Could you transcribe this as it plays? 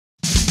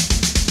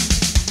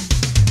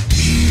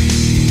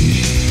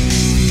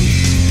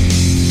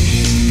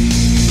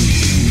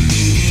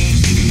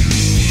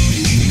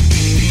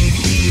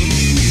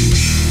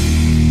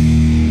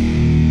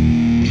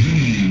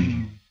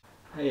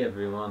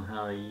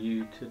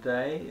you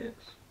today.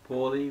 It's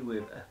Pauley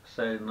with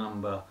episode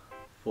number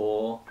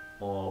 4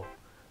 of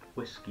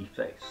Whisky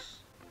Face.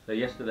 So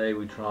yesterday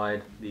we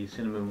tried the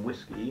cinnamon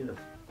whiskey, the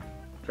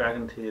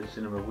Dragon Tears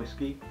cinnamon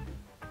whiskey,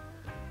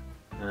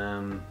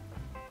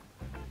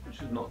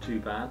 which is not too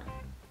bad.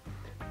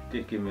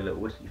 Did give me a little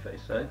whiskey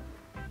face though.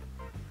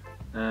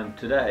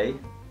 Today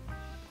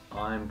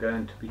I'm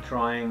going to be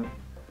trying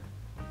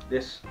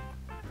this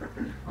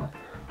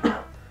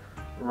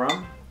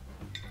rum.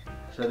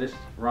 So this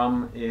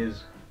rum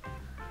is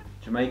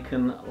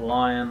Jamaican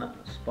Lion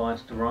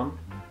Spiced Rum.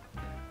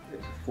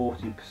 It's a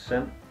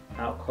 40%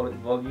 alcoholic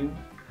volume.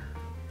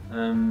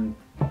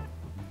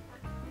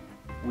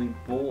 We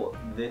bought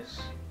this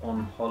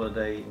on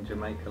holiday in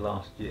Jamaica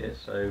last year,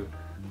 so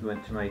we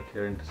went to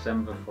Jamaica in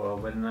December for our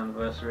wedding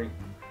anniversary.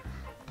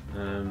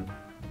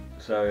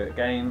 So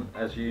again,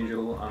 as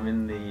usual, I'm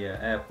in the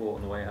airport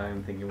on the way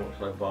home thinking, what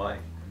should I buy?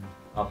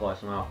 I'll buy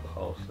some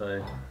alcohol.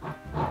 So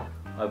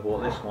I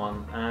bought this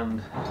one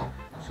and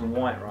some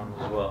white rum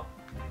as well.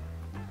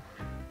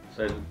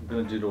 So I'm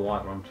going to do the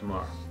white rum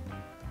tomorrow.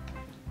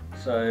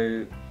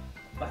 So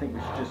I think we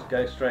should just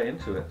go straight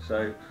into it.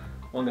 So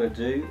what I'm going to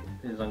do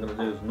is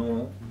as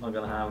normal. I'm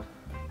going to have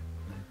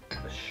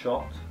a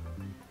shot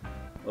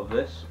of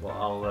this. Well,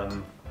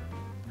 I'll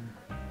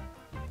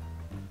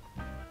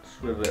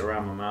swivel it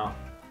around my mouth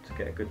to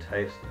get a good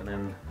taste and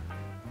then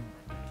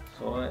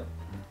swallow it.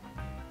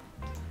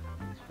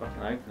 It's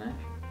fucking open, eh?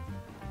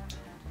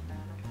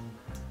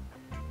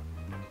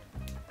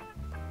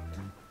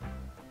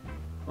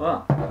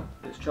 Well,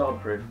 it's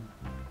childproof.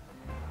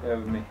 Bear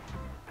with me.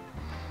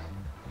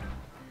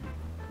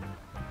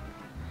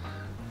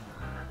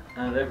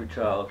 And every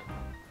child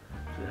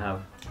should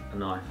have a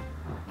knife.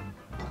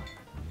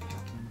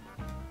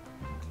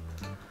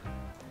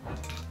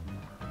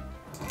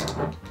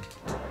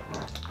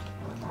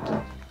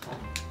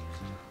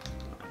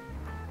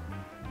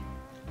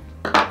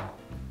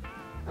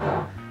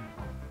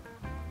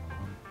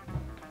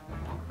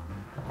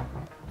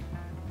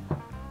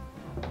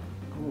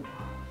 Ooh,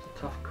 it's a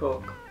tough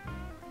cork.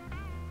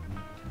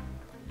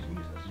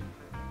 Jesus.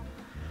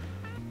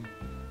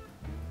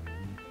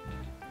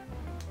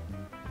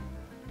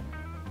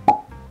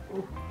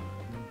 Ooh.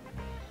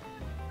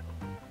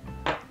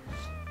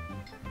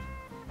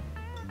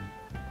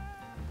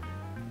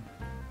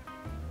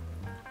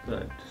 So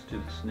just do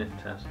the sniff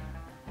test.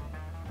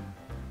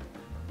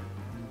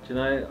 Do you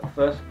know,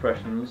 first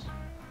impressions,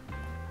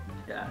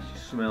 it actually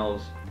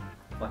smells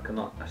like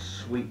a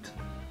sweet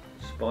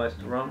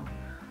spiced rum.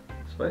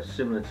 I suppose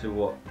similar to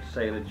what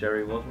Sailor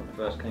Jerry was when it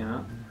first came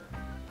out.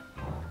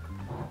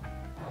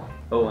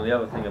 Oh, and the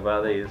other thing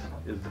about these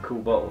is the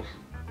cool bottles.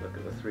 Look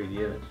at the 3D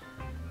image.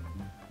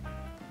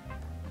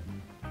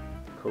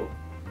 Cool.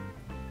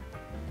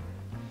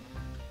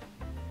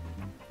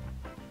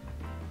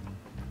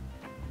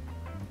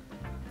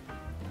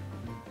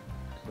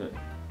 So,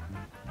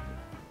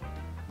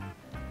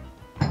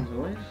 as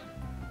always,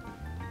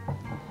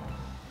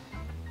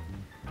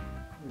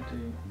 we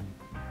do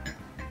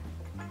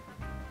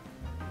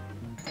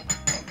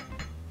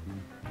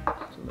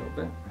just a little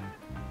bit.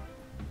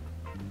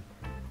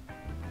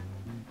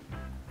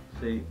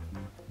 See,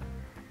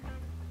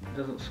 it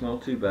doesn't smell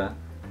too bad.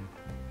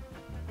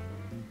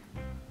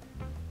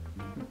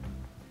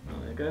 Oh,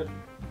 there it goes.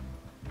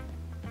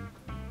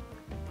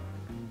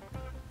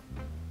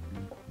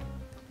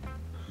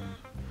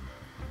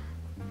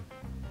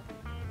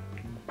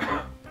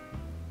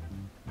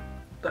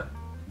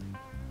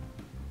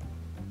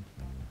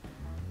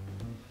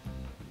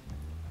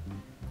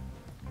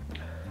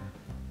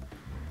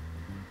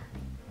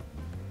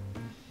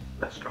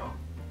 That's strong.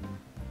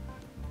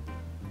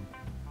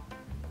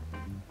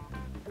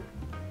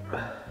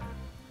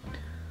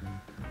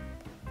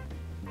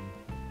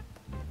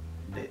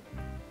 It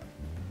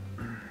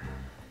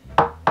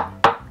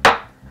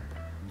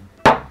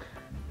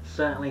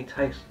certainly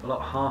tastes a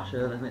lot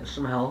harsher than it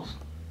smells.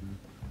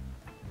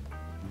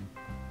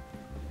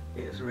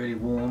 It's really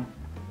warm,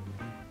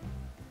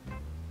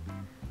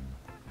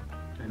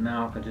 and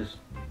now I can just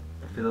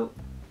feel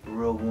a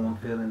real warm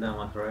feeling down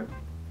my throat.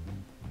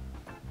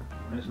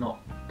 And it's not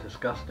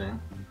disgusting.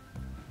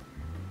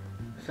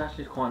 It's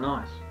actually quite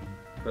nice,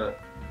 but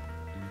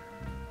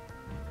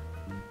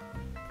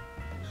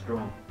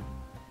strong.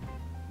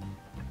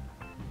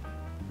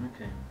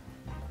 Okay,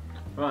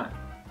 right.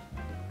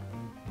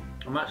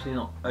 I'm actually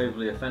not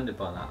overly offended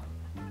by that,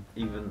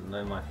 even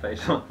though my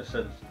face on the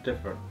says it's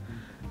different.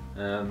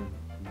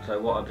 So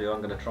what I'll do,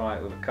 I'm going to try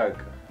it with a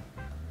Coke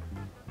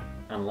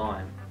and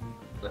lime.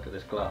 Look at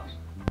this glass.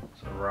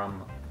 It's a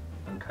rum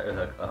and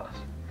cola glass.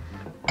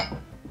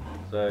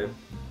 So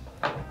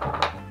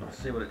let's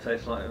see what it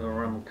tastes like with a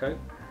rum and Coke.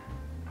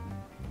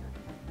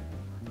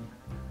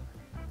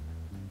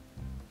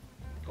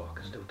 Oh, I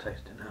can still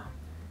taste it now.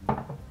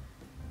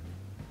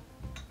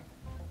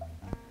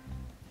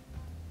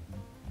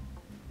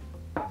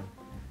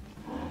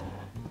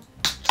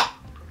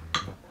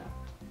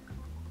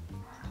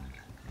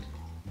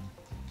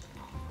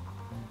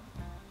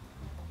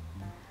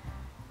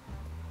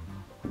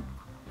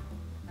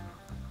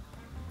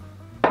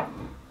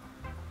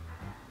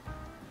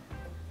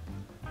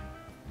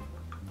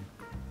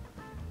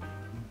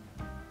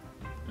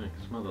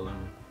 smell the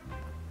lemon.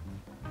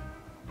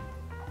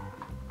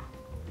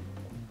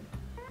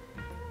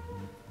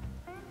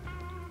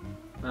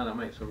 Now that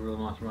makes a real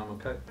nice rum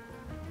and coke.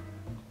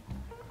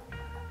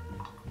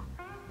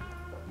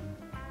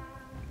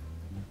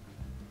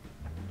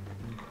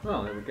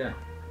 Well, there we go.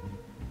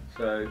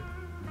 So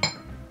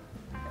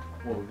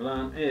what we've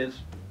learned is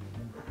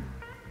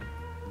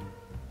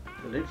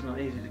the lid's not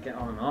easy to get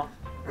on and off.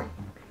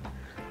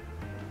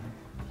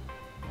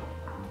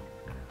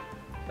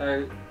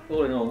 So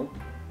all in all,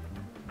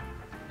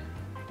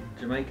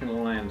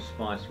 Jamaican Lion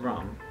Spiced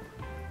Rum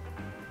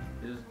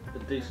is a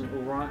decent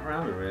all-right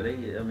rounder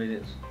really. I mean,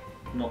 it's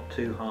not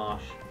too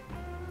harsh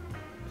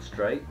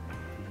straight,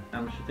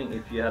 and I think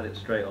if you had it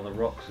straight on the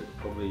rocks it would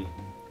probably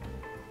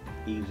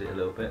ease it a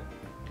little bit,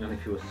 and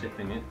if you were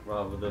sipping it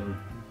rather than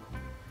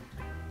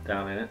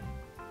down in it.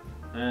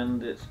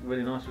 And it's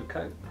really nice with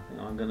coke. I think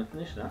I'm going to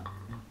finish that.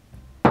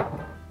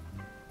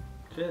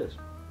 Cheers.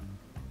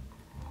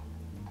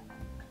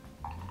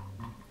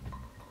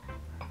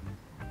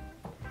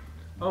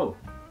 Oh,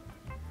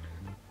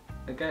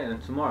 again,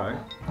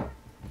 tomorrow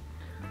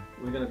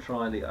we're going to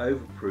try the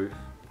overproof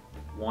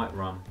white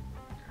rum.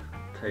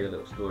 I'll tell you a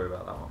little story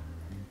about that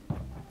one.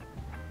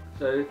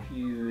 So if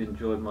you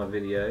enjoyed my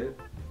video,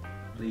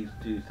 please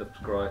do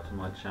subscribe to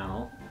my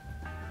channel,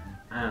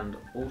 and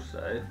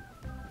also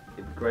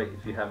it'd be great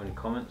if you have any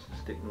comments,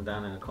 stick them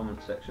down in the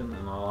comment section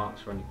and I'll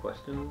answer any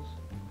questions.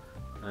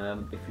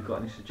 If you've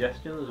got any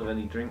suggestions of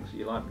any drinks that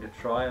you'd like me to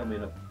try, I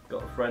mean, I've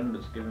got a friend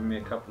that's given me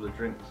a couple of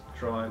drinks to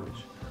try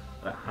which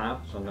I don't have,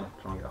 so I'm going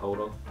to try and get hold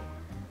of,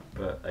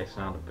 but they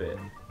sound a bit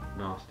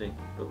nasty,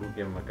 but we'll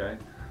give them a go.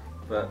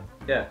 But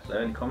yeah, so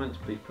any comments,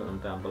 please put them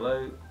down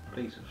below,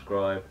 please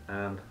subscribe,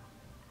 and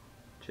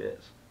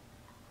cheers.